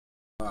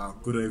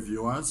Good day,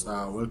 viewers.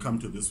 Welcome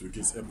to this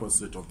week's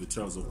episode of the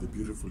Tales of the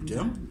Beautiful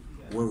Game,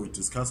 where we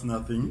discuss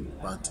nothing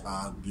but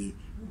the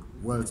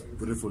world's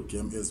beautiful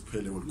game, as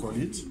Pele would call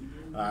it.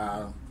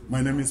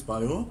 My name is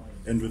Bayo,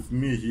 and with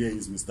me here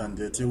is Mr.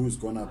 Ndete, who is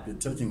going to be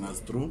taking us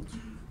through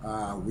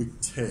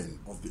week 10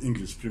 of the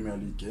English Premier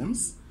League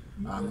games.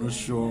 I'm not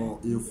sure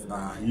if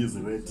he is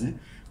ready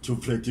to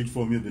predict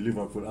for me the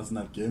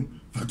Liverpool-Arsenal game,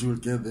 but we'll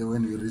get there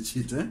when we reach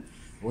it.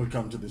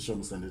 Welcome to the show,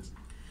 Mr. Ndete.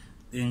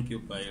 Thank you,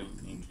 Bayo.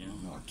 Thank you.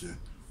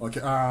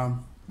 Okay.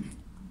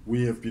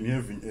 We have been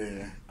having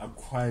a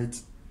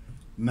quite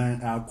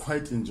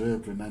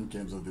enjoyable 9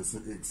 games of the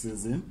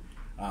season,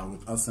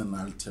 with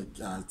Arsenal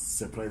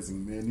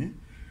surprising many.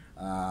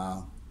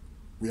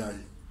 We are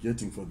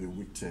getting for the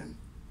week 10.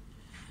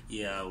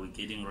 Yeah, we're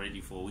getting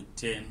ready for week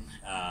 10.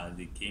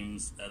 Other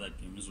games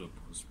were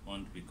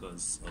postponed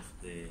because of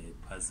the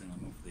passing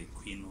of the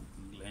Queen of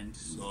England.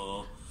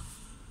 So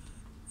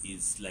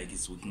it's like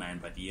it's week 9,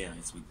 but yeah,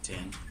 it's week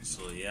 10.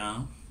 So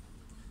yeah.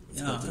 It's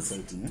quite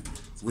exciting.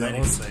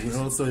 We're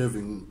also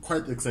having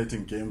quite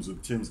exciting games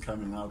with teams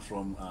coming out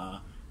from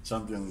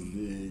Champions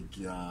League.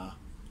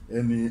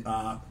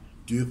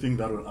 Do you think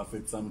that will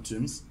affect some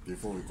teams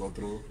before we go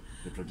through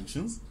the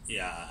predictions?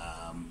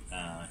 Yeah,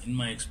 in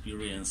my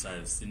experience,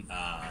 I've seen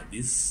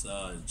this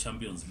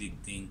Champions League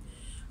thing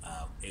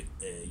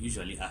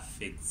usually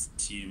affects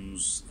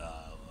teams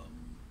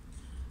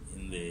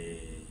in the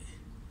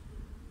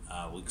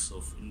weeks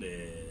of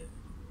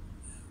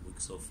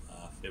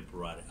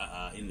February,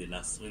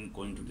 when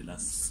going to the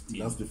last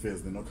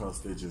phase, the knockout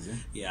stages.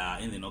 Yeah,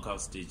 in the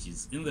knockout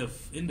stages. In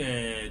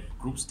the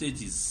group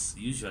stages,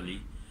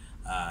 usually,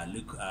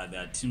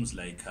 there are teams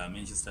like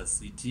Manchester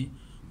City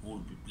who will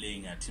be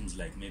playing teams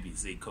like maybe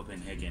say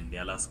Copenhagen.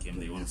 Their last game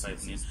they won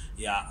 5-0.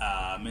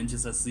 Yeah,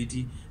 Manchester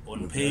City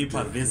on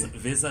paper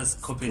versus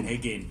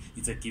Copenhagen,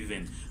 it's a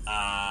given.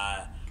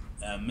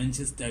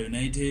 Manchester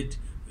United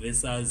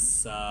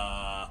versus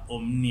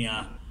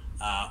Omnia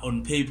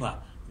on paper,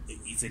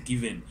 it's a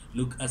given.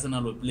 Look,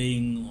 Arsenal were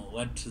playing,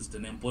 what is the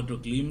name, Porto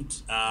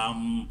Glimt.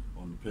 On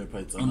paper,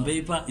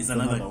 it's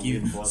another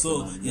given.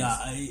 So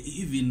yeah,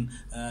 even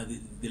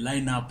the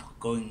lineup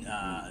going,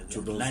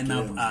 the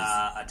lineup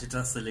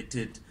Arteta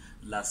selected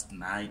last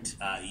night,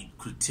 he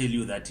could tell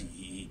you that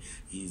he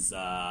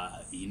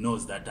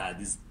knows that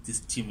this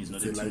team is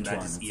not a team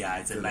that is,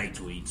 it's a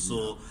lightweight.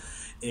 So.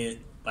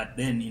 But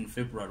then in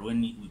February, when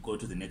we go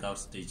to the knockout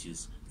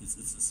stages,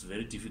 it's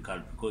very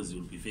difficult because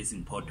you'll be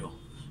facing Porto,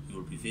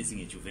 you'll be facing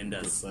a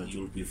Juventus,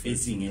 you'll be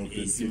facing an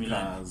AC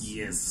Milan.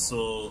 Yes,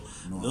 so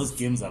those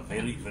games are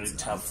very, very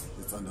tough.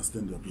 It's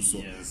understandable.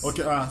 Yes. So,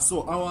 okay,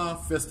 so our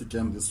first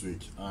game this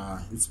week,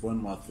 it's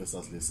Bournemouth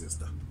versus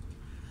Leicester.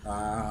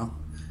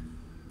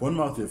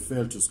 Bournemouth have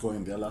failed to score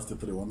in their last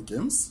 3 home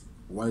games,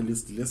 while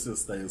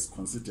Leicester has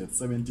conceded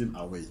 17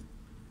 away.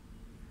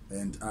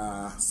 And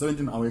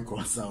 17 away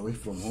goals away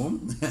from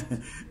home.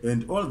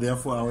 And all their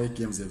 4 away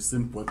games have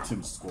seen both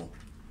teams score.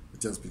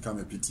 It has become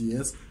a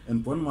PTS.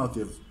 And Bournemouth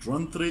have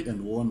drawn 3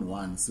 and won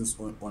 1 since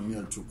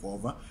O'Neill took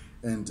over.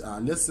 And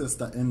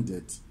Leicester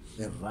ended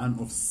a run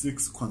of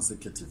 6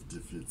 consecutive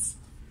defeats.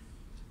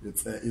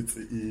 It's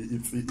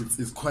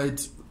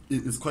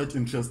quite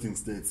interesting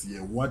states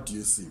here. What do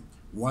you see?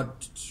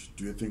 What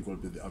do you think will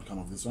be the outcome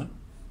of this one?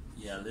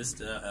 Yeah,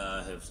 Leicester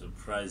have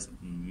surprised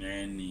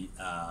many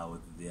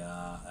with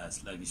their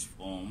sluggish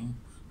form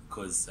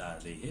because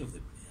they have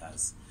the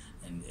players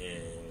and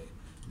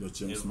your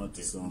James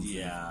Maddison.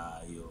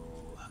 Yeah, you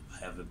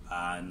have a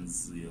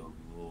Barnes, you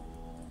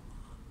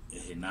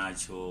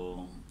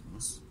Henacho.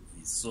 Yes.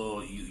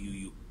 So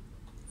you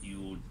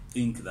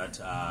think that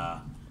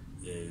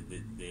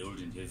they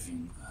wouldn't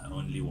having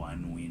only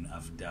 1 win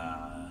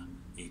after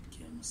 8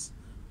 games,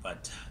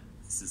 but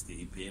this is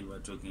the EPL we're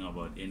talking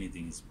about.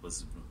 Anything is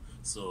possible.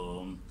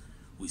 So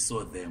we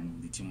saw them,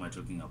 the team we're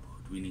talking about,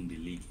 winning the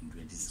league in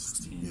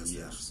 2016.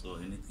 Yes. So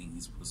anything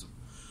is possible.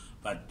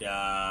 But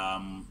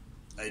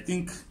I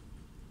think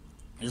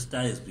Leicester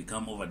has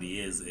become over the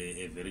years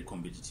a very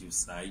competitive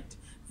side,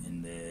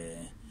 and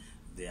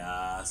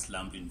their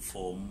slump in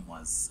form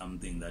was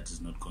something that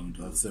is not going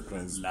to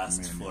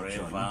last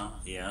forever.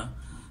 Yeah.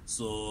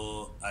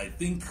 So I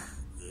think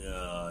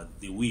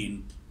the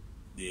win.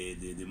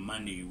 The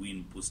Monday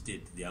win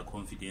boosted their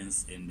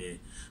confidence, and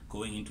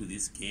going into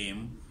this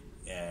game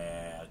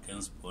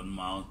against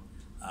Bournemouth,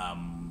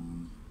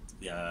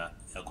 their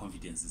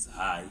confidence is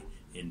high,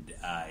 and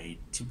I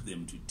tip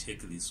them to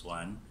take this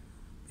one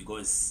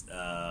because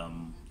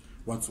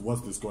what's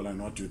the scoreline?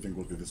 What do you think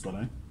will be the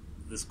scoreline?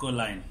 The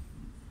scoreline,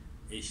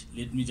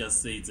 let me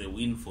just say it's a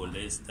win for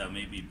Leicester,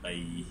 maybe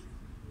by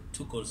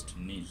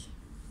 2-0.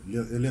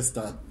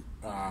 Leicester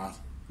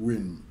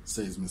win,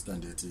 says Mr.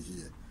 Ndete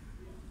here.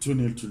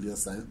 2-0 to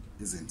Leicester,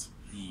 isn't?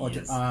 Yes.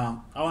 Okay,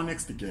 our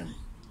next game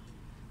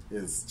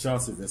is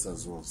Chelsea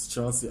versus Wolves.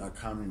 Chelsea are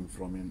coming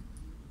from an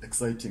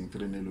exciting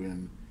 3-0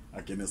 win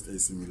against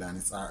AC Milan.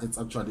 It's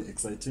actually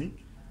exciting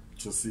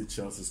to see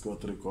Chelsea score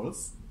 3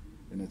 goals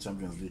in a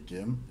Champions League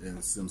game. And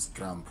it seems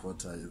Graham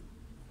Potter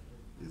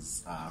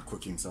is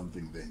cooking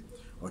something there.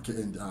 Okay,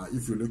 and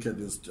if you look at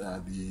this,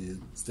 the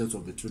stats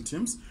of the two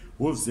teams,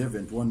 Wolves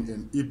haven't won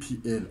an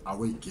EPL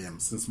away game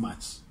since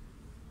March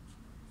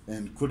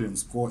and couldn't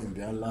score in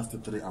their last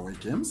 3 away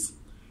games.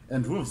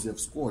 And Wolves have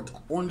scored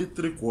only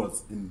 3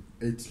 goals in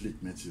 8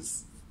 league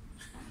matches.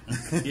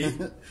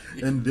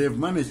 And they've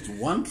managed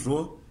 1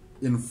 draw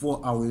in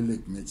 4 away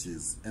league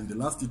matches. And the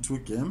last 2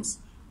 games,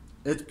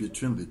 8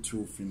 between the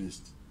two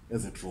finished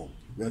as a draw.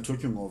 We are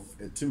talking of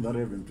a team that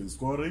haven't been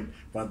scoring,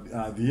 but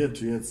the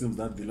year-to-year it seems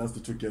that the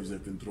last 2 games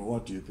have been draw.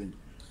 What do you think?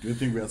 Do you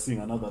think we are seeing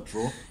another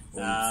draw?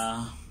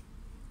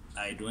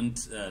 I don't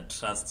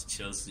trust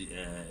Chelsea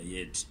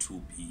yet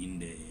to be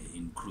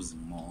in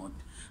cruising mode.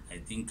 I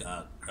think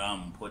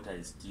Graham Potter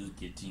is still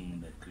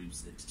getting the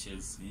grips at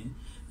Chelsea,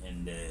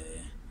 and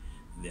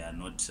they are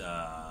not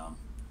a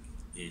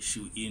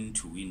shoe-in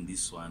to win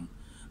this one.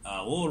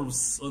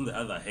 Wolves, on the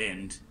other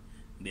hand,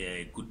 they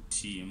are a good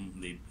team.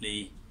 They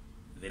play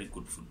very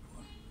good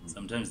football.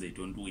 Sometimes they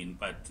don't win,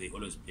 but they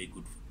always play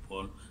good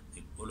football.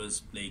 They always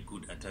play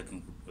good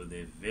attacking football.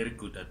 They're very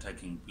good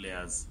attacking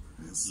players,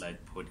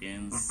 like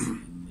Podence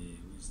and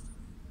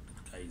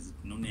that guy is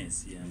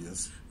Nunes.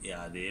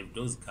 Yeah, they have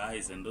those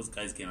guys, and those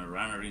guys can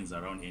run rings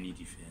around any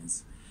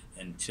defense.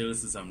 And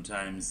Chelsea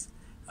sometimes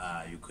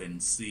you can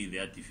see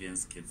their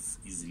defense gets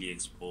easily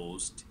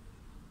exposed,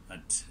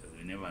 but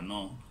you never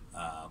know.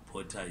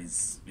 Potter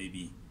is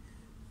maybe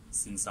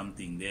seen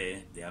something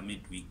there. Their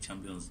midweek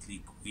Champions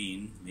League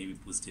win maybe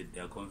boosted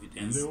their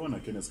confidence. And they won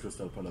against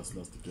Crystal Palace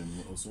last game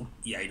also.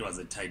 Yeah, it was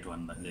a tight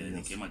one.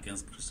 The game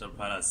against Crystal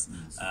Palace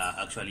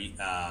actually,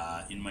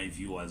 in my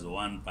view, was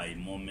won by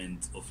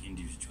moments of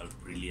individual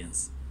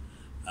brilliance.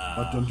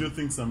 But don't you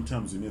think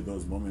sometimes you need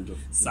those moments of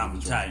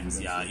sometimes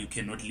you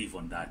cannot live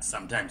on that.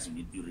 Sometimes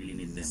you really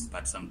need them,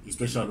 but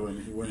especially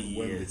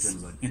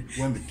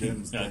when the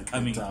games are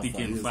coming thick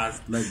and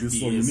fast like this,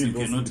 so you need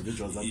those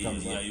individuals that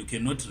comes up. You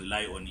cannot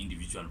rely on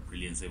individual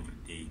brilliance every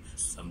day.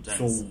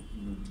 Sometimes. So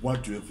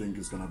what do you think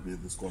is going to be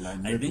the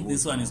scoreline? I think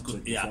this one is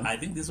I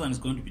think this one is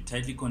going to be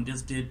tightly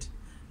contested.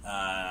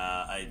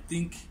 I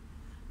think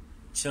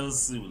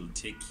Chelsea will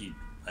take it,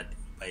 but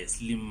by a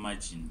slim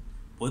margin.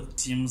 Both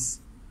teams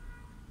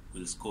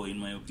will score, in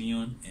my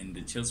opinion, and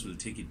the Chelsea will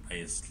take it by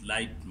a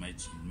slight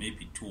margin,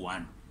 maybe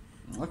 2-1.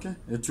 Okay,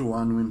 a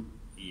 2-1 win.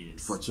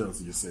 Yes. For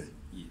Chelsea, you say?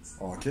 Yes.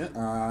 Okay.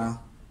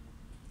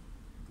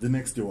 The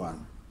next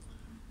one,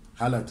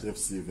 Haaland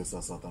FC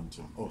versus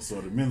Southampton. Oh,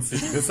 sorry, Man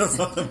City versus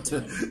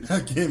Southampton.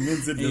 Okay, Man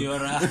City. You're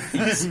right.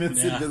 Man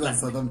City versus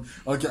Southampton.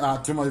 Okay.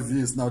 To my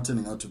view, it's now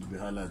turning out to be the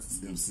Haaland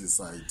FC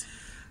side.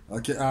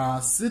 Okay.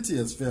 City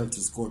has failed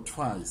to score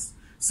twice.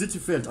 City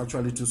failed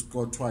actually to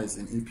score twice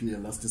in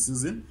EPL last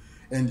season.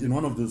 And in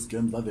one of those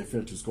games that they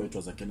failed to score, it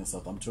was against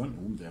Southampton,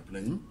 whom they are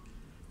playing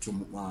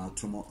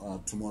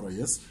tomorrow,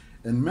 yes.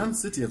 And Man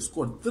City have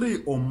scored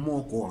 3 or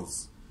more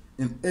goals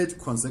in 8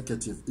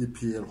 consecutive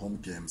EPL home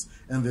games.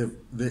 And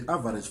they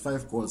average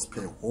 5 goals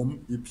per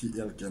home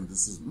EPL game.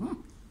 This is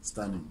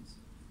stunning.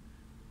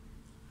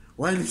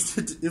 While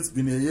it's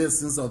been a year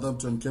since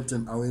Southampton kept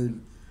an away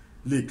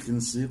league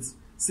clean sheets,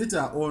 City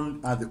are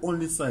the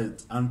only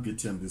side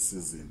unbeaten this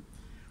season.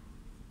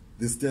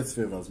 The stats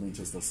favors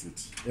Manchester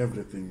City.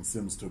 Everything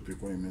seems to be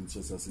going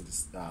Manchester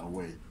City's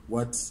way.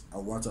 What's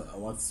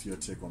your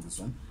take on this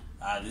one?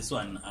 This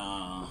one,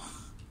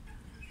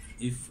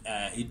 if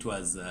it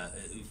was,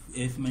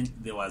 if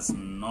there was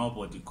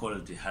nobody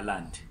called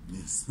Haaland,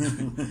 yes,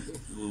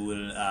 we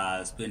will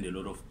spend a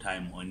lot of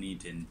time on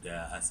it and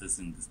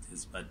assessing the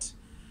stats. But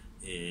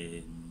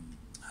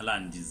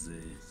Haaland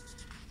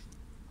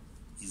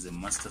is a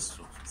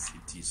masterstroke for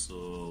City.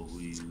 So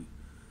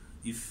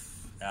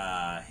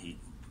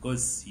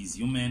because he's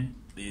human,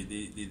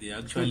 they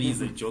actually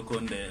is a joke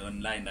on the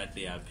online that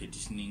they are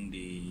petitioning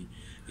the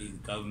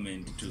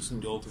government to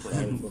stop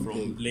him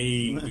from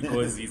playing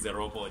because he's a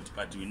robot,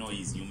 but we know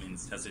he's human.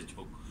 It's just a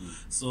joke.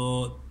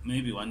 So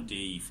maybe one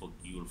day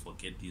he will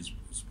forget his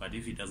rules, but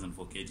if he doesn't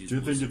forget his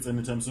rules, do you think it's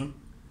anytime soon?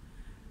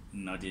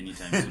 Not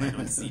anytime soon. I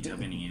don't see it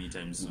happening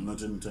anytime soon.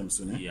 Not anytime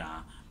soon, eh?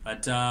 Yeah,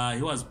 but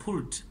he was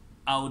pulled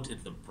out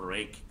at the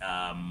break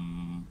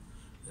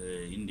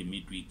in the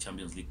midweek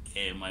Champions League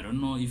game. I don't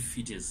know if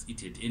it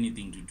had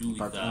anything to do with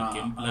the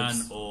game plan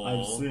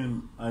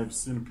I've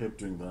seen Pep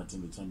doing that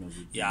in the Champions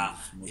League. Yeah,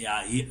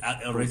 he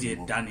already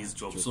had done his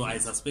job. So I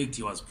suspect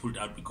he was pulled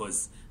out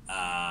because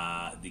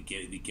the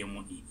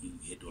game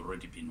had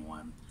already been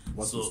won.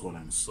 What's the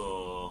scoreline?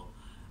 So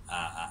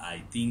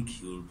I think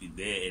he will be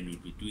there and will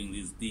be doing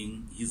his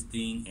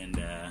thing, and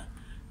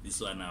this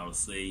one I'll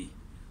say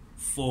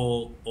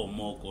 4 or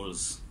more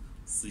goals,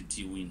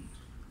 City win.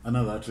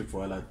 Another trick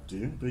for Haaland, do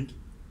you think?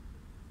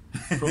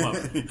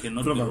 Probably.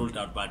 Cannot be ruled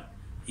out, but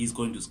he's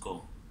going to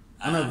score.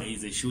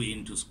 He's a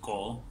shoe-in to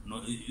score,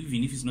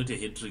 even if it's not a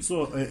hat-trick.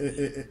 So,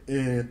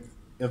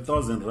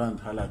 1,000 rand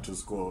Haaland to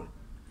score.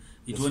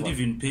 It won't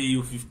even pay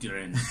you 50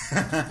 rand.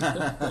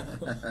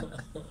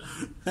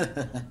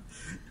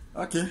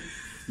 Okay,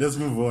 let's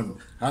move on.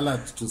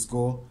 Haaland to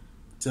score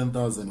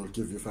 10,000 will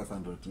give you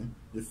 500.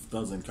 If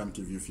 1,000 can't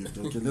give you 50.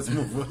 Okay, let's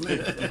move on.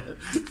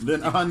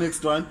 Then our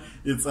next one,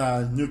 it's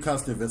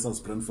Newcastle versus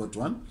Brentford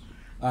one.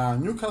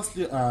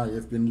 Newcastle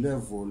have been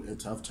level at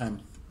halftime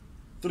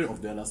 3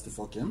 of their last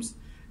 4 games,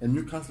 and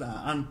Newcastle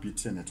are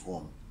unbeaten at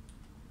home,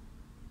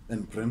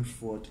 and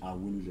Brentford are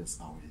winless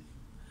away.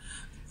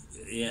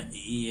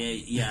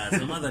 Yeah.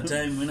 Some other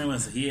time when I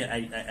was here,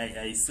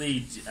 I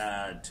said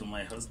to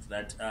my host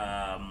that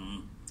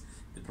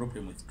the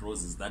problem with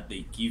draws is that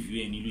they give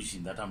you an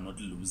illusion that I'm not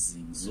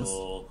losing.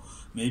 So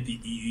maybe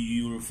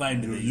you will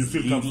find you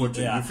feel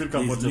comfortable. You feel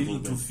comfortable little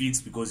to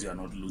fix because you are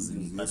not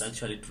losing. But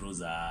actually,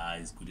 draws are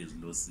as good as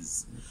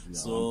losses.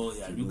 So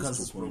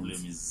Newcastle's problem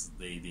is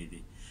they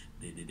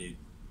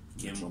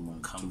came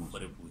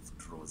comfortable with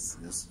draws.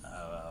 Yes.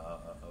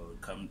 I will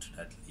come to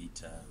that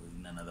later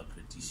in another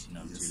petition.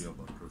 I'll tell you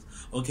about draws.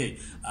 Okay,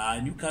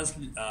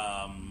 Newcastle,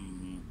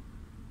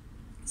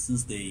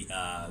 since they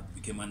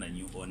became under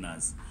new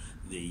owners,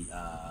 they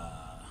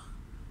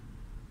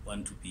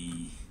want to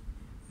be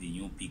the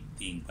new big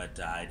thing, but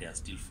they are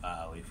still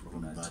far away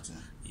from that.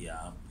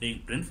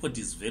 Brentford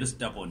is very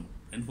stubborn.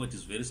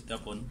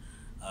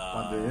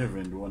 But they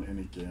haven't won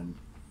any game.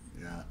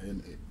 Yeah,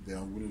 and they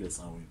are winless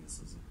away this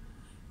season.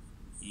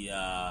 You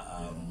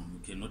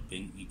cannot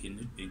bank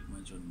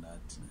much on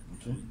that.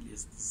 Okay.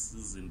 Yes, this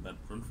season, but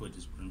Brentford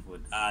is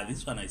Brentford.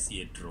 This one I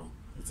see a draw.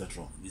 It's a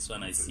draw. This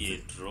one I see a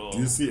draw. Do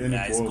you see any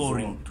goals?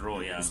 Scoring draw,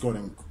 yeah.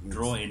 Scoring,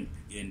 draw and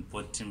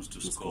both teams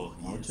to score.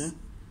 Yes. Okay.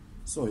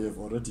 So you've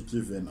already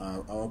given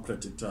our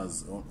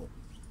predictors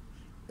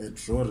a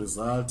draw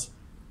result.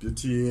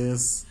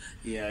 BTS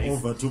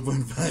over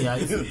 2.5. Yeah,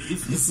 if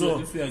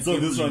you are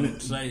this one,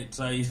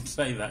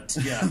 try that.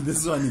 Yeah,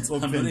 this one is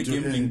open. I'm not a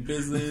gambling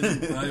person,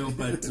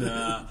 but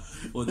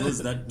for those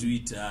that do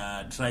it,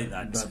 try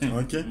that.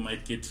 Okay, you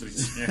might get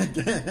rich.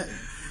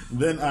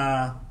 Then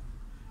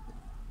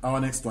our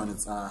next one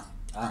is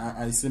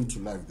I seem to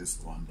like this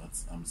one that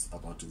I'm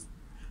about to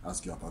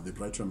ask you about, the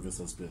Brighton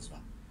versus Spurs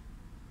one.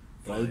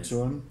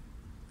 Brighton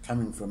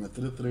coming from a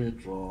 3-3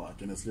 draw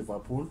against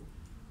Liverpool.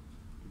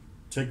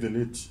 Take the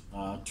lead,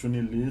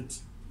 2-0 lead,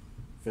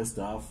 first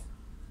half,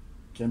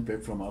 came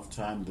back from half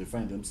time, they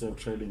find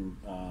themselves trailing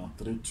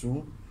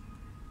 3-2,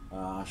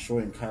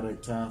 showing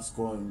character,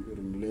 scoring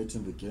late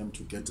in the game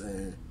to get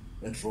a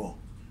draw.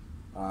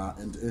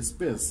 And a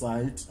Spurs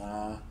side,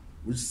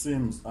 which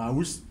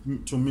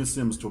to me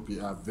seems to be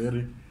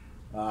very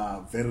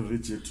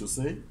rigid to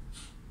say,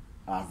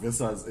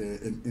 versus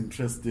an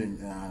interesting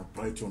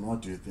Brighton.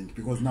 What do you think?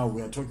 Because now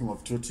we are talking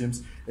of 2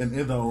 teams, and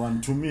either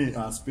one, to me,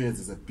 Spurs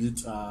is a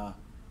bit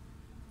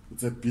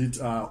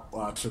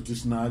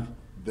traditional.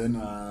 Then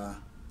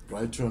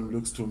Brighton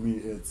looks to me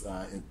it's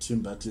a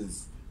team that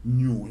is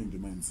new in the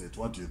mindset.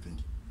 What do you think?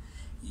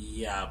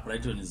 Yeah,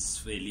 Brighton is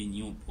fairly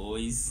new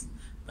boys,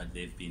 but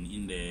they've been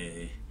in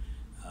the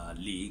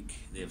league.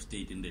 They've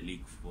stayed in the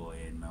league for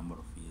a number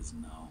of years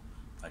now.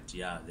 But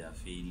yeah, they are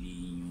fairly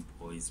new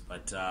boys.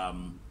 But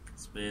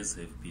Spurs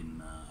have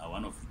been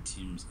one of the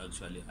teams,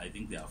 actually, I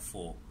think there are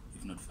 4,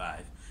 if not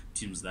 5,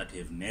 teams that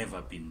have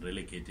never been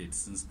relegated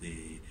since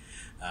the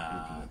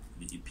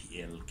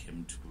EPL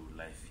came to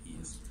life.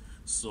 Yes.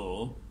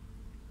 So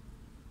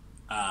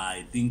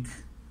I think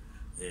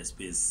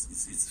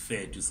Spurs, it's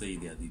fair to say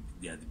they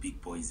are the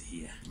big boys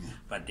here,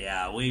 but they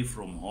are away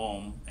from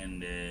home,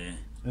 and they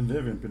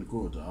haven't been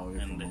good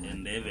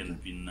and they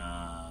haven't been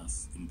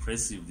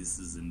impressive this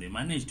season. They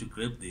managed to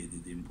grab the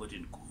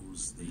important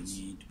goals they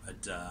need,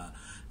 but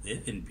they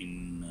haven't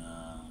been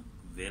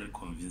very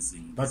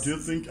convincing. But do you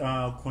think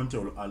Conte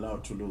will allow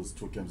to lose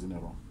 2 games in a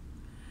row?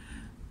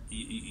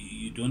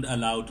 You don't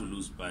allow to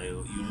lose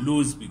you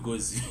lose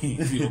because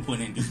if your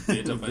opponent is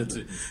better.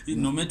 But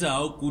no matter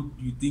how good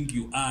you think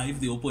you are, if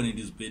the opponent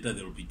is better,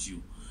 they'll beat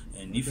you.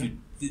 And if you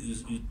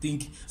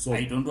think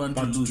I don't want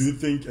to lose. But do you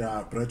think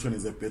Brighton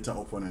is a better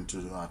opponent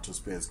to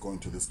Spurs going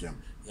to this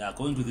game? Yeah,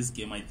 going to this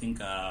game, I think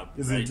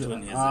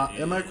Brighton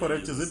has am I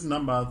correct? Is it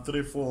number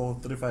 3, 4,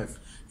 3, 5?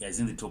 Yeah, it's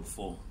in the top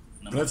 4.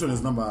 Brighton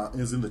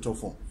is in the top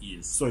 4.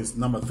 Yes. So it's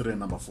number 3 and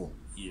number 4.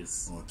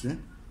 Yes. Okay.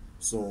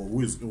 So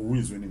who is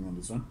winning on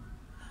this one?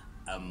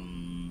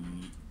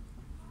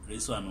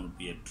 This one will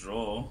be a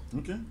draw.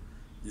 Okay.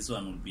 This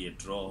one will be a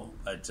draw,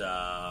 but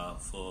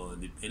for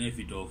the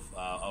benefit of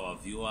our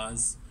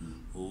viewers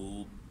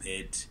who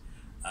bet,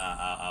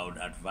 I would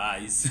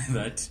advise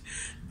that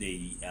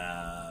they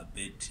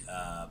bet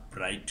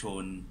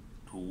Brighton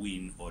to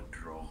win or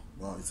draw.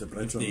 Wow, it's a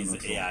Brighton.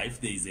 If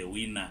there is a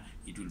winner,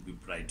 it will be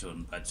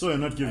Brighton. But so you're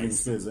not giving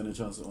Spurs any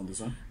chance on this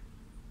one?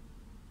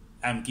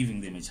 I'm giving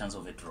them a chance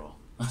of a draw.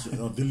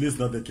 The least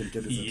that they can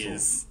get is a draw.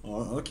 Yes.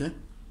 Oh, okay.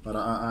 But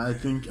I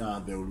think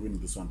they will win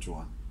this one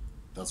 2-1.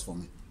 That's for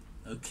me.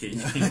 Okay.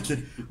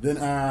 Okay. Then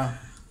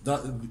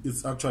that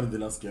it's actually the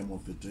last game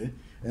of the day,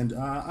 and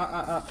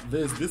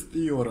there's this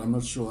theory. I'm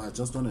not sure. I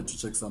just wanted to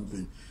check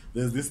something.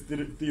 There's this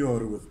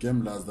theory with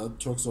gamblers that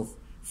talks of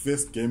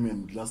first game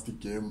and last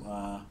game.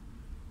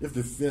 If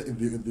the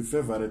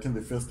favorite in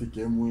the first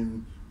game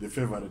win, the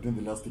favorite in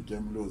the last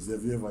game lose.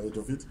 Have you ever heard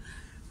of it?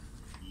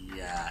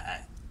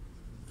 Yeah.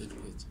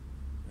 Bedford.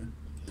 Yeah.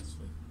 That's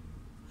fine.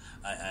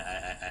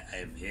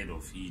 I've heard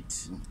of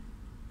it,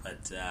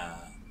 but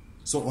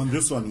So on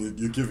this one,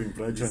 you're giving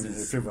Brighton a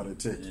is- favorite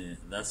take.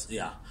 that's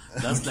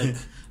like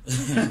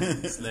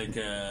it's like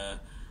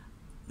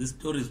the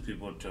stories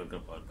people talk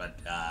about, but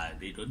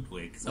they don't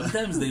work.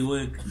 Sometimes they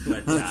work,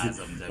 but sometimes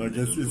they Okay,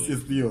 don't it's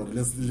work.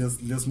 theory.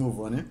 Let's move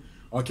on. Eh?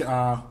 Okay.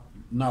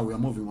 Now we are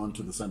moving on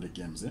to the Sunday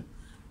games. Eh?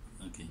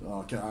 Okay.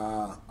 Okay.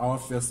 Our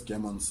first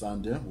game on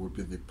Sunday will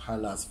be the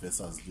Palace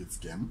versus Leeds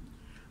game.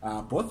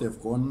 Both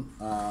have gone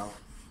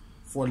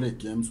 4 leg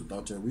games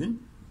without a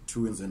win,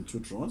 2 wins and 2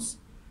 draws.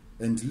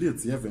 And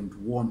Leeds haven't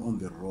won on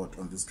the road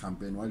on this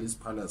campaign, while his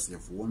Palace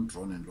have won,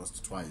 drawn, and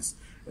lost twice.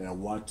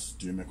 What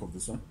do you make of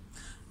this one?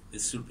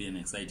 This should be an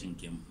exciting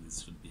game.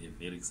 This should be a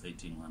very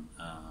exciting one.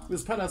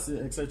 Is Palace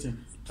exciting?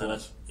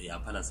 Palace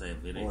are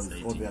very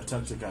exciting. Or they are to watch.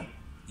 tactical?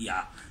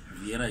 Yeah,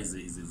 Vieira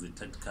is a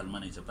tactical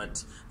manager,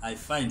 but I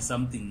find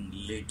something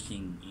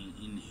lacking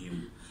in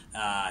him.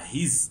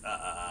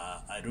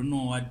 I don't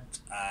know what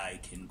I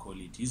can call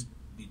it.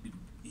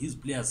 His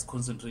players'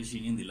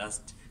 concentration in the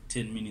last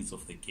 10 minutes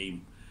of the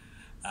game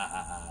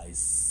is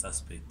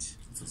suspect.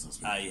 It's a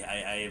suspect.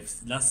 I have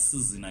last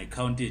season I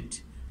counted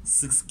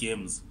 6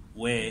 games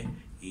where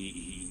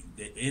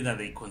either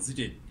they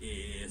conceded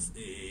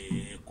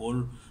a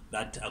goal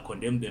that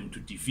condemned them to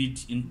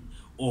defeat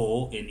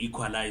or an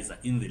equalizer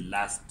in the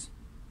last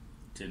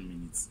 10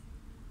 minutes.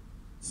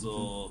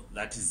 So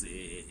that is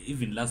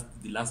even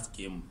the last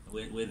game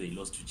where they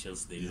lost to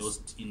Chelsea, they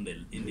lost in the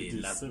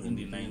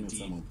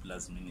 90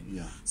 plus minute.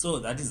 Yeah. So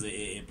that is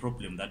a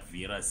problem that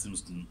Vieira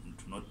seems to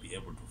not be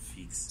able to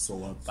fix. So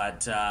what?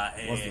 But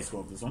What's the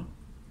score of this one?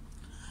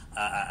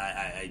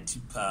 I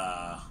tip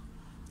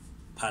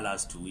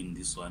Palace to win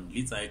this one.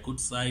 Leeds are a good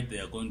side. They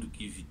are going to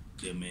give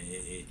them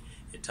a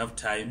tough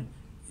time.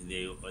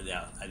 They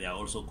are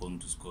also going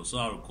to score. So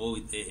I'll go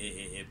with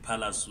a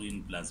Palace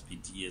win plus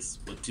BTS.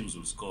 Both teams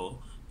will score,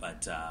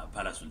 but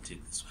Palace will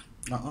take this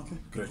one. Okay,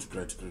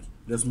 great.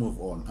 Let's move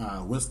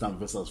on. West Ham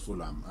versus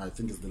Fulham. I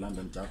think it's the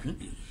London derby.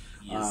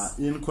 Yes.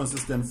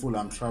 Inconsistent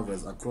Fulham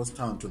travels across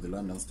town to the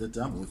London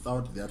Stadium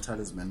without their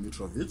talisman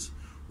Mitrovic,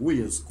 who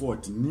has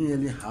scored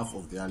nearly half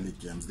of their league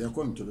games. They are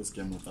going to this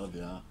game without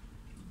their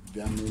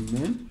main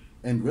man.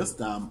 And West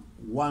Ham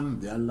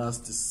won their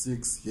last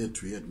 6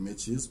 head-to-head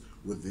matches,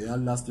 with their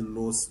last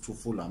loss to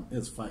Fulham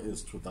as far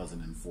as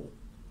 2004.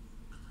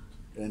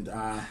 And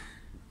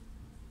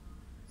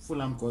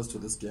Fulham goes to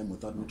this game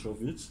without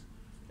Mitrovic,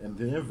 and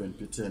they haven't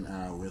beaten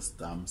West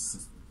Ham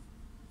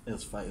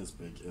as far as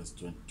back as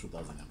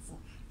 2004.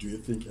 Do you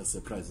think a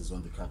surprise is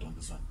on the card on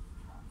this one?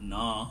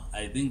 No,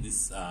 I think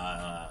this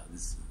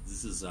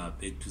is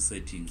back to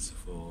settings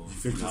for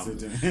Back to Fulham.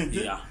 settings.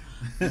 Yeah,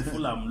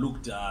 Fulham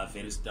looked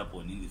very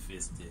stubborn in the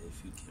first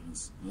few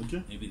games.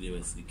 Okay. Maybe they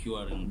were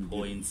securing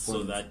points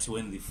so that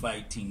when the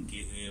fighting,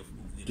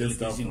 the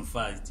Gets relegation tough.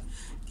 fight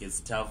gets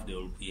tough, they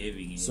will be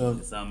having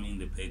some in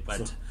the pack.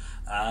 But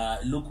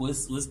look,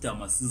 West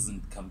Ham are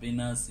seasoned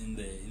campaigners in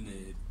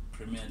the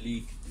Premier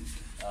League.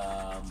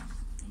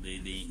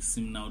 They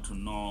seem now to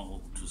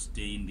know to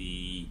stay in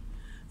the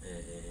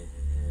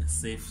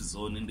safe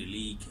zone in the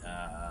league.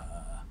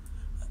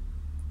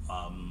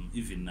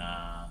 Even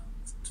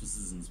 2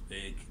 seasons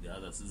back, the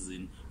other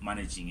season,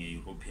 managing a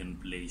European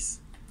place.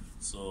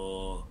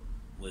 So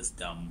West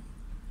Ham,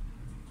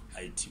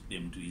 I tip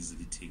them to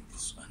easily take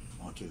this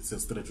one. Okay, it's a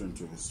straight win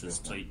to West Ham.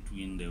 Straight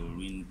win, they will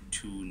win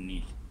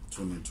 2-0.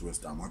 2-0 to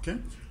West Ham, okay?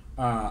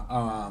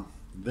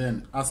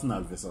 Then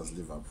Arsenal versus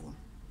Liverpool.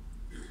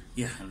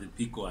 Yeah, the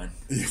big one.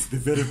 Yes, the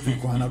very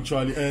big one,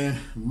 actually.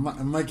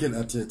 Michael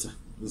Arteta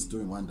is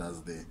doing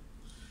wonders there.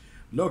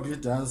 Log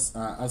leaders,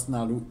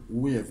 Arsenal,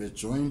 we have a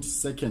joint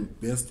second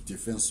best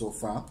defense so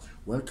far.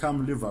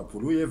 Welcome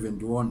Liverpool, we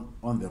haven't won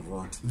on the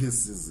road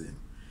this season.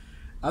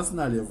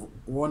 Arsenal have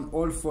won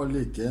all 4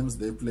 league games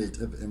they played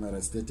at the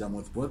Emirates Stadium,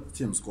 with both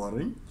teams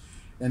scoring.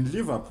 And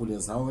Liverpool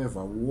has,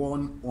 however,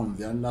 won on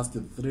their last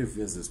 3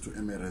 visits to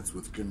Emirates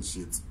with clean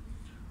sheets.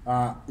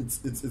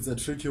 It's a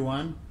tricky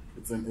one.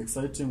 It's an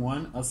exciting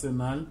one.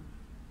 Arsenal,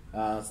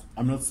 I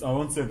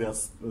won't say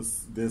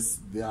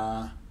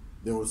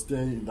they will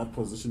stay in that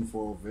position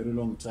for a very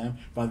long time,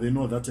 but they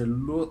know that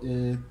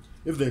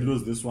if they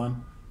lose this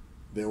one,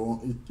 it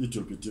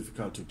will be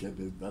difficult to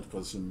get that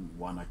position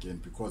won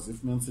again, because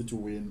if Man City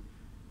win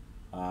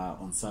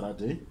on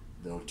Saturday,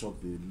 they will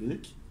top the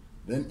league.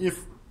 Then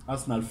if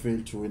Arsenal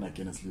fail to win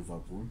against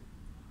Liverpool,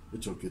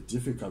 it will be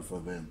difficult for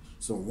them.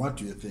 So what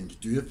do you think?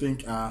 Do you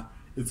think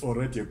it's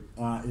already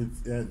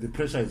the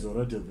pressure is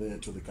already there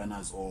to the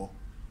Gunners, or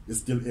it's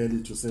still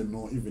early to say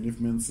no, even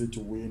if Man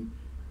City win?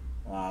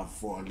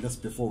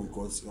 Before we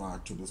go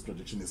to this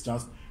prediction, it's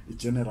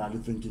generally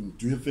thinking,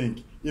 do you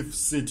think if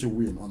City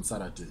win on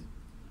Saturday,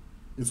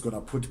 it's going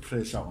to put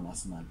pressure on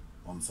Arsenal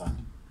on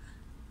Sunday?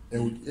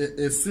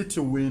 A City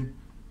win,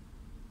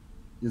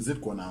 is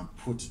it going to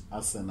put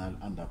Arsenal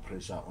under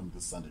pressure on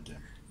this Sunday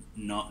game?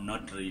 No,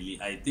 not really.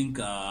 I think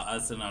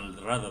Arsenal,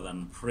 rather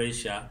than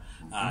pressure,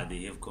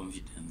 they have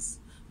confidence.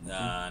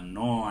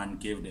 No one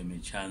gave them a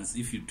chance.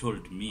 If you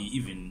told me,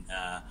 even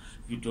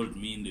if you told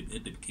me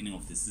at the beginning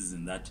of the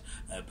season that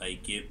by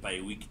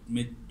week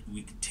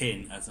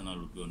 10, Arsenal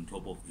would be on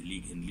top of the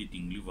league and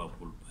leading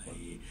Liverpool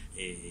by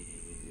a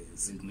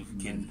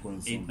significant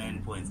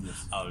 9 points,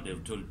 yes, I would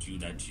have told you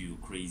that you're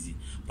crazy.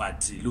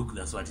 But look,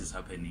 that's what is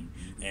happening.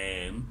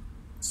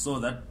 So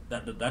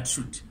that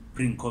should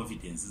bring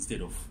confidence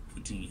instead of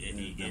putting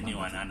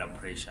anyone under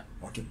pressure.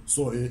 Okay,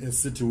 so a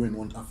City win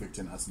won't affect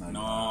an Arsenal.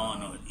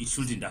 No, it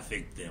shouldn't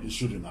affect them. It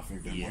shouldn't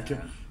affect them. Yeah. Okay,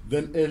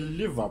 then a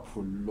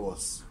Liverpool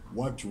loss.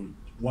 What do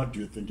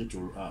you think it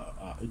will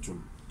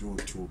do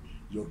to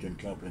Jurgen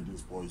Klopp and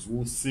his boys,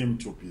 who seem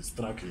to be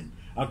struggling?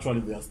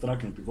 Actually, they are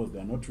struggling because they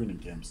are not winning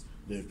games.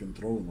 They've been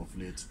throwing off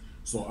late.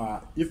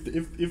 So,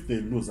 if they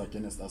lose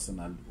against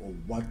Arsenal, or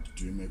what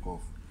do you make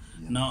of?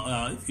 Yeah.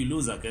 Now, if you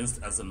lose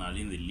against Arsenal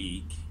in the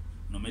league,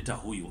 no matter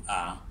who you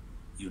are,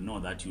 you know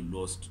that you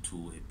lost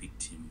to a big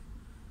team.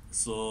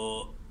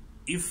 So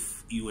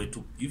if you are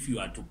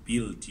to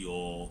build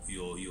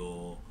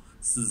your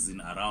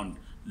season around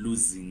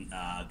losing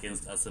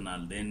against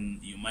Arsenal, then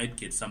you might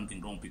get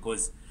something wrong,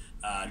 because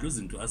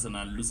losing to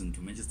Arsenal, losing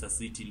to Manchester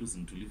City,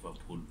 losing to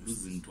Liverpool,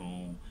 losing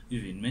to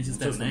even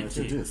Manchester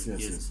United,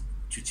 yes,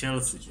 to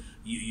Chelsea,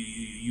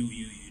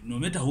 you no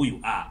matter who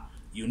you are,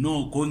 you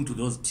know, going to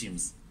those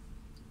teams,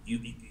 you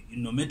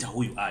no matter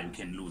who you are, you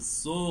can lose.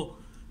 So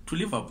to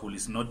Liverpool,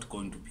 it's not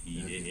going to be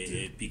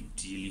a big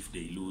deal if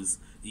they lose.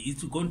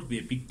 It's going to be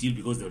a big deal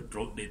because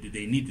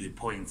they need the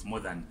points more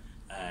than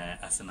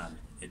Arsenal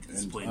at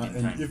this point in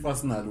time. And if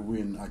Arsenal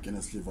win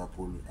against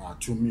Liverpool,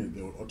 to me,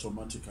 they will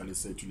automatically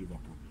say to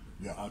Liverpool,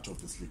 "You are out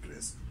of this league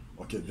race."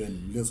 Okay,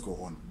 then let's go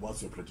on.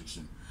 What's your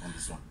prediction on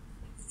this one?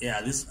 Yeah,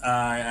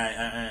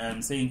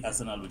 I'm saying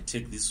Arsenal will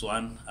take this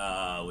one.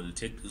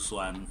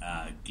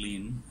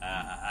 Clean.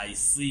 I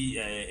see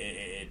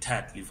a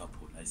tired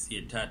Liverpool. I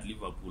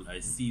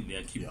see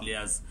their key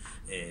players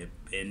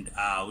bent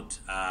out,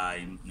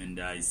 and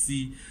I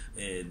see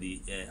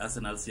the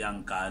Arsenal's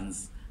young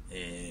guns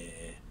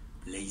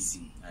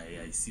blazing.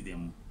 I see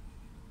them.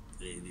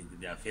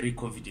 They are very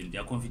confident.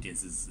 Their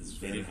confidence is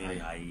very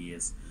high.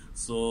 Yes.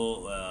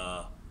 So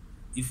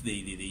if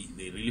they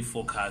really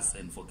focus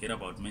and forget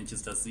about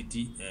Manchester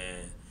City,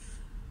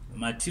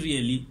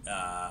 materially,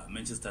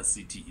 Manchester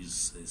City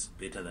is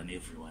better than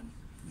everyone.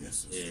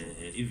 Yes.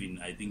 Even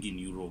I think in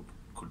Europe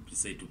could be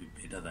said to be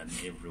better than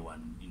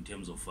everyone in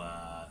terms of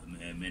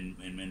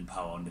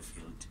manpower on the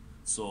field.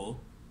 So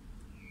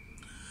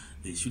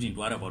they shouldn't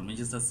worry about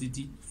Manchester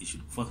City. They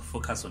should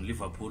focus on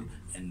Liverpool,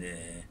 and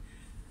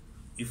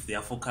if they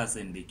are focused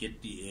and they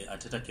get the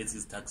Arteta gets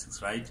his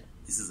tactics right,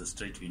 this is a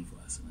straight win for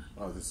Arsenal.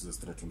 Oh, this is a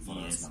straight win for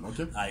Yes. Arsenal.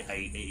 Okay.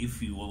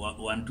 If you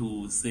want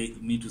to say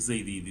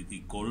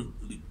the goal,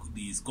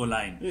 the score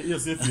line.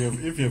 Yes, if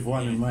you have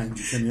one in mind,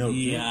 you can help.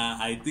 Yeah,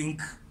 I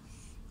think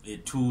a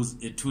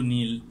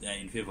 2-0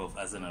 in favor of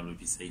Arsenal will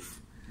be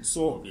safe.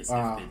 So,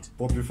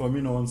 Bobby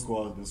Firmino won't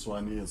score this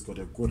one. He has got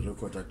a good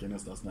record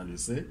against Arsenal, you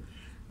say.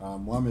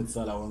 Mohamed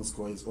Salah won't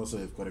score. He's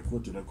also got a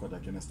good record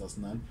against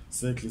Arsenal.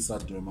 Sadly,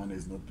 Sadio Mane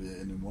is not there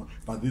anymore.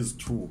 But these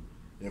two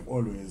have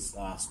always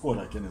scored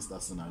against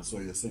Arsenal. So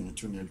you're saying a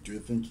 2-0. Do you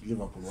think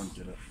Liverpool won't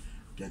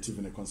get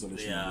even a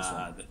consolation?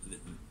 Yeah,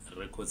 the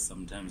records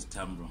sometimes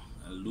tumble.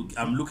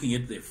 I'm looking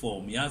at the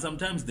form. Yeah,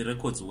 sometimes the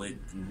records work.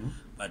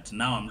 But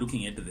now I'm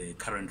looking at the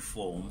current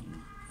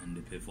form and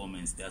the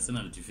performance. The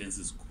Arsenal defense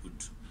is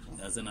good.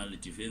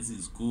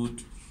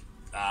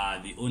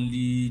 The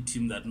only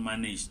team that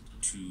managed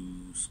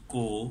to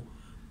score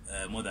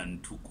more than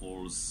 2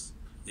 goals,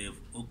 they've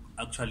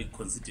actually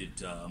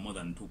conceded more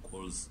than 2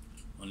 goals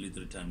only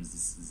 3 times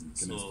this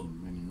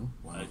season.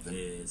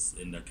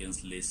 And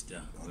against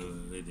Leicester,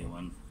 where they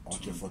won.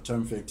 Okay, for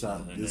time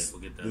factor, this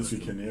we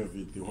can have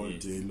it the whole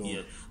day long. Yeah.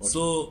 Okay.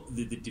 So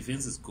the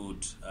defense is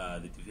good.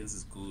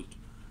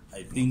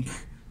 I think.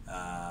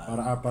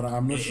 But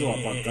I'm not sure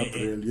about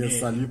Gabriel. Yes,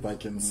 Salib I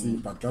can see,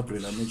 but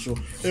Gabriel I'm not sure.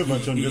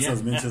 Everton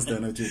versus Manchester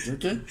United,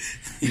 okay?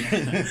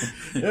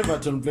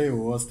 Everton play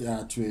host to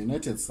a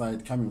United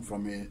side coming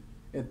from a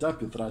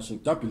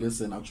derby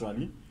lesson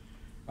actually.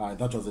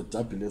 That was a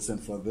derby lesson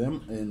for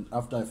them, and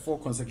after 4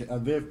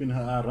 consecutive, they've been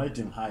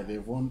riding high.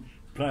 They've won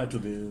prior to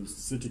the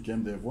City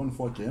game. They've won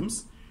 4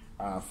 games,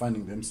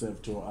 finding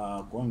themselves to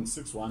going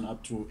 6-1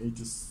 up to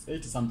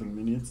 80 something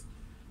minutes,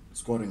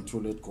 scoring 2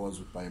 late goals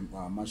by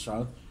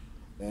Marshall.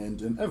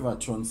 And in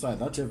Everton side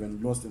that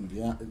haven't lost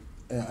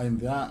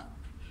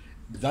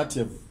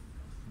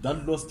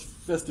that lost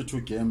first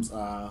 2 games.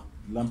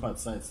 Lampard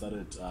side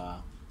started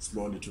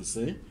slowly to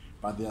say,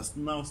 but they are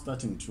now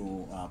starting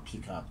to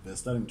pick up. They're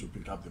starting to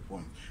pick up the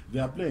point. They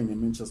are playing a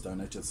Manchester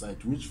United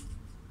side, which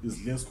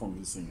is less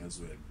convincing as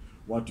well.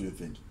 What do you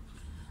think?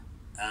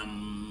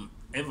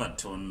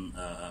 Everton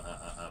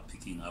are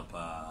picking up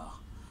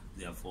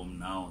their form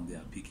now. They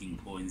are picking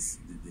points.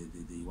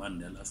 They won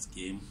their last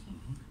game.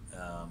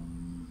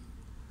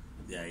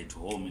 They are at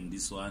home in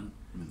this one.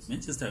 Yes.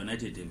 Manchester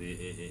United have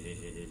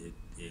a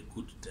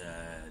good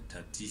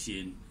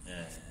tactician,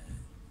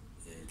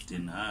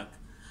 Ten Hag.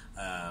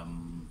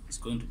 it's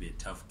going to be a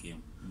tough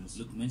game. Yes.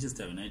 Look,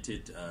 Manchester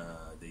United,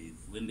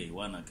 when they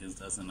won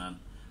against Arsenal,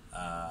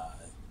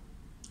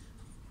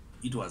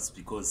 it was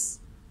because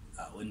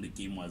when the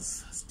game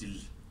was still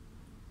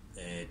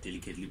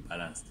delicately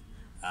balanced,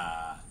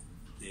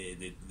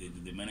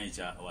 the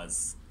manager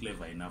was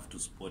clever enough to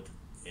spot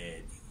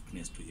the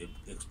weakness to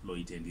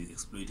exploit, and he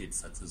exploited it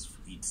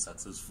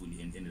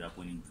successfully and ended up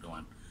winning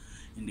 3-1.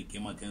 In the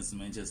game against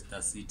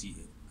Manchester City,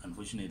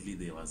 unfortunately,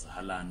 there was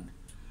Haaland.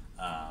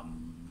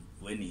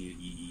 When he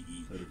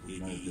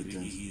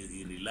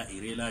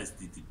realized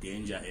the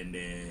danger and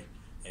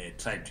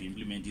tried to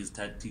implement his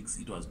tactics,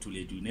 it was too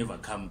late. We never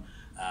come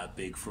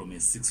back from a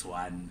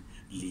 6-1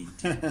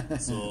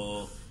 lead.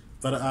 So,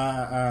 but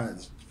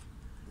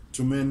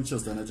to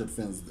Manchester United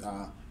fans,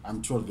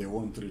 I'm told they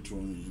won 3-2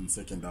 in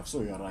second half.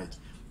 So you're right.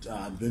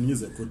 Then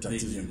he's a good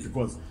tactician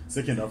because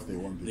second half they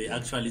won. They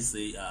actually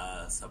say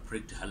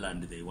subtract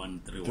Haaland, they won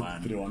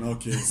 3-1. 3-1.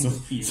 Okay,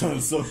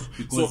 so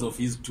because of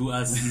his 2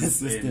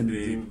 assists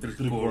and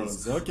 3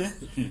 goals. Okay,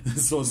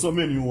 so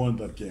many won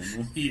that game.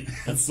 Yeah.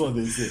 That's what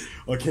they say.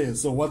 Okay,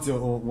 so what's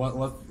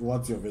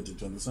your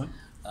verdict on this one?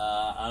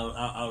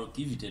 I'll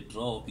give it a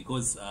draw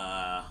because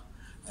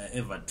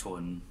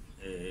Everton,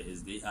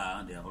 as they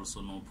are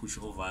also no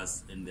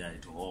pushovers and they are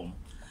at home.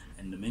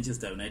 And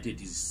Manchester United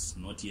is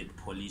not yet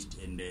polished,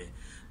 and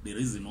the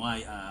reason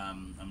why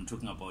I'm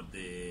talking about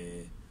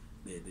the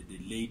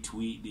late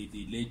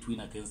win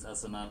against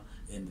Arsenal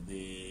and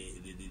the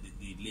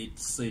late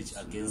surge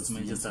against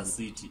Manchester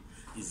City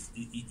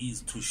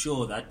is to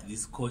show that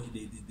this coach,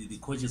 the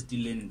coach is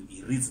still learning.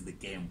 He reads the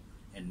game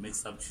and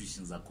makes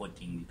substitutions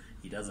accordingly.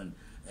 He doesn't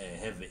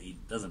have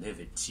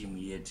a team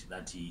yet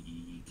that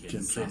he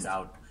can send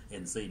out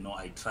and say, no,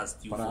 I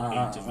trust you. But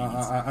for 80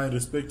 minutes. I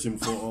respect him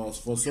for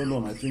so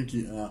long. I think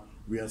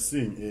we are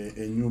seeing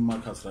a new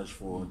Marcus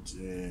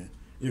Rashford.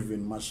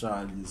 Even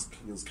Marshall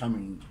is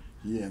coming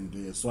here and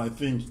there. So I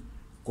think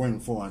going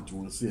forward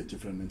we'll see a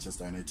different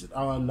Manchester United.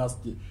 Our last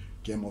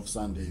game of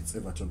Sunday, it's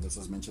Everton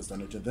versus Manchester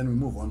United. Then we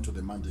move on to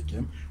the Monday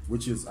game,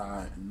 which is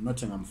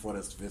Nottingham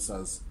Forest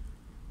versus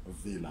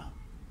Villa.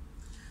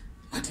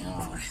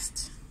 Nottingham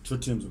Forest. 2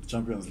 teams with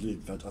Champions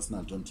League that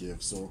Arsenal don't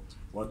have. So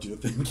what do you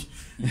think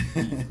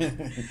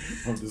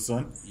of this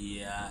one?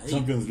 Yeah,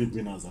 Champions League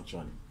winners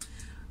actually.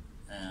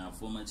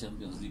 Former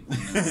Champions League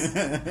winners.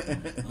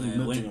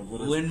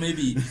 when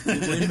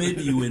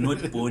maybe you were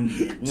not born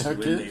yet. Yeah,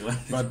 okay.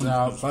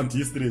 But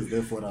history is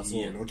there for us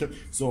all. Okay.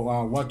 So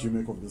what do you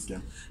make of this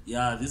game?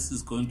 Yeah, this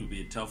is going to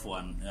be a tough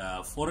one.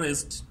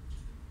 Forest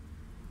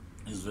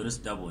is very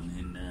stubborn,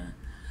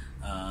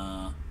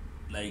 and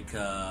like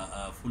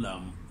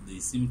Fulham, they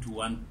seem to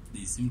want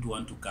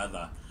to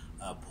gather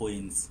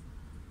points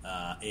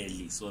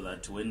early, so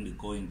that when the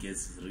going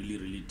gets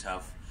really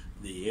tough,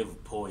 they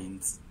have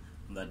points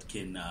that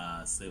can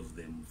save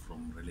them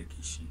from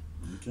relegation.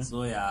 Okay.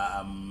 So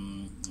yeah,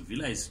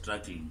 Villa is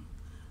struggling,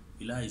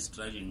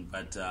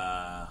 but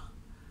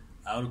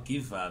I'll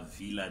give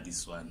Villa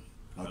this one.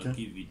 Okay. I'll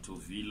give it to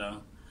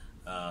Villa.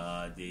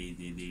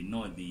 They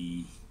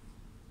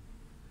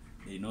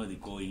know the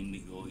go in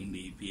the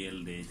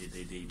EPL.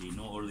 They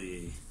know all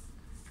the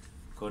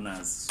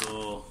corners,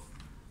 so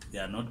they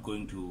are not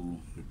going to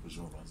be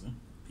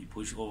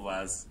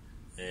pushovers.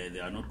 They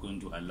are not going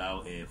to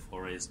allow a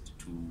Forest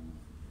to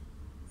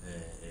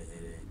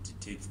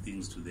take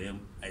things to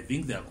them. I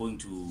think they are going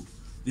to.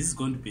 This is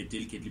going to be a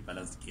delicately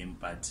balanced game,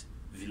 but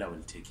Villa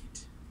will take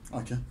it.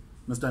 Okay,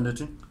 Mr.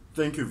 Ndeti,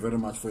 thank you very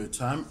much for your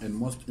time, and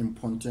most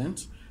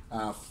important,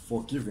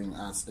 for giving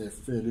us a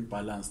fairly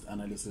balanced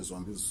analysis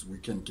on these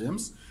weekend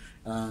games.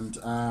 And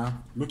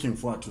looking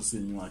forward to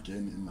seeing you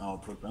again in our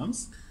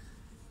programs.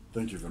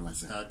 Thank you very much,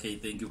 sir. Okay,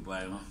 thank you,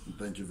 bye.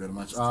 Thank you very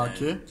much.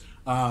 Okay,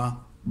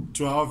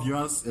 to our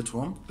viewers at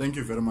home, thank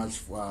you very much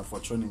for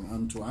tuning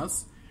on to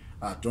us.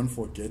 Don't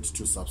forget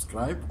to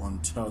subscribe on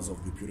Tales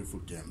of the Beautiful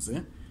Games.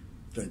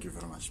 Thank you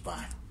very much.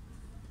 Bye.